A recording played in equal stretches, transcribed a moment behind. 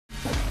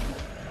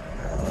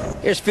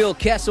Here's Phil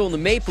Kessel and the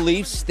Maple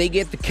Leafs. They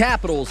get the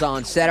Capitals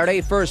on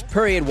Saturday. First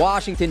period,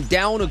 Washington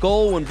down a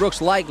goal when Brooks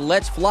Laich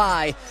lets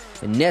fly.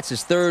 And Nets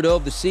is third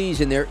of the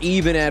season. They're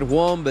even at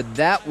 1, but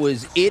that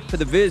was it for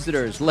the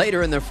visitors.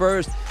 Later in the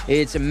first,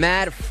 it's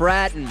Matt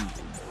Fratton.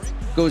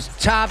 Goes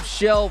top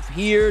shelf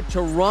here.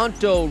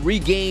 Toronto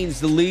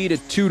regains the lead at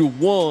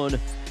 2-1.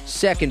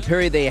 Second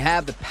period, they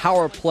have the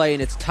power play,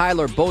 and it's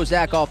Tyler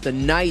Bozak off the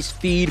nice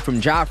feed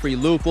from Joffrey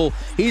Lupul.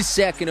 He's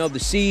second of the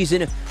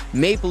season.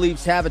 Maple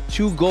Leafs have a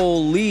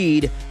 2-goal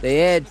lead.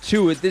 They add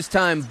to it. This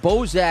time,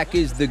 Bozak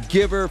is the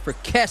giver for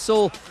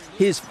Kessel.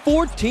 His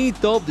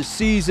 14th of the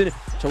season.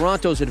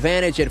 Toronto's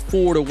advantage at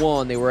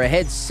 4-1. They were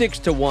ahead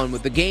 6-1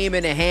 with the game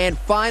in hand.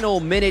 Final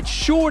minute,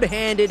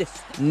 shorthanded,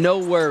 no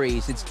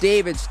worries. It's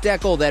David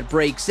Steckel that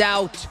breaks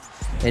out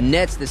and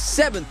nets the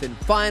 7th and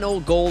final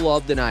goal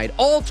of the night.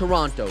 All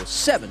Toronto,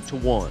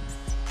 7-1.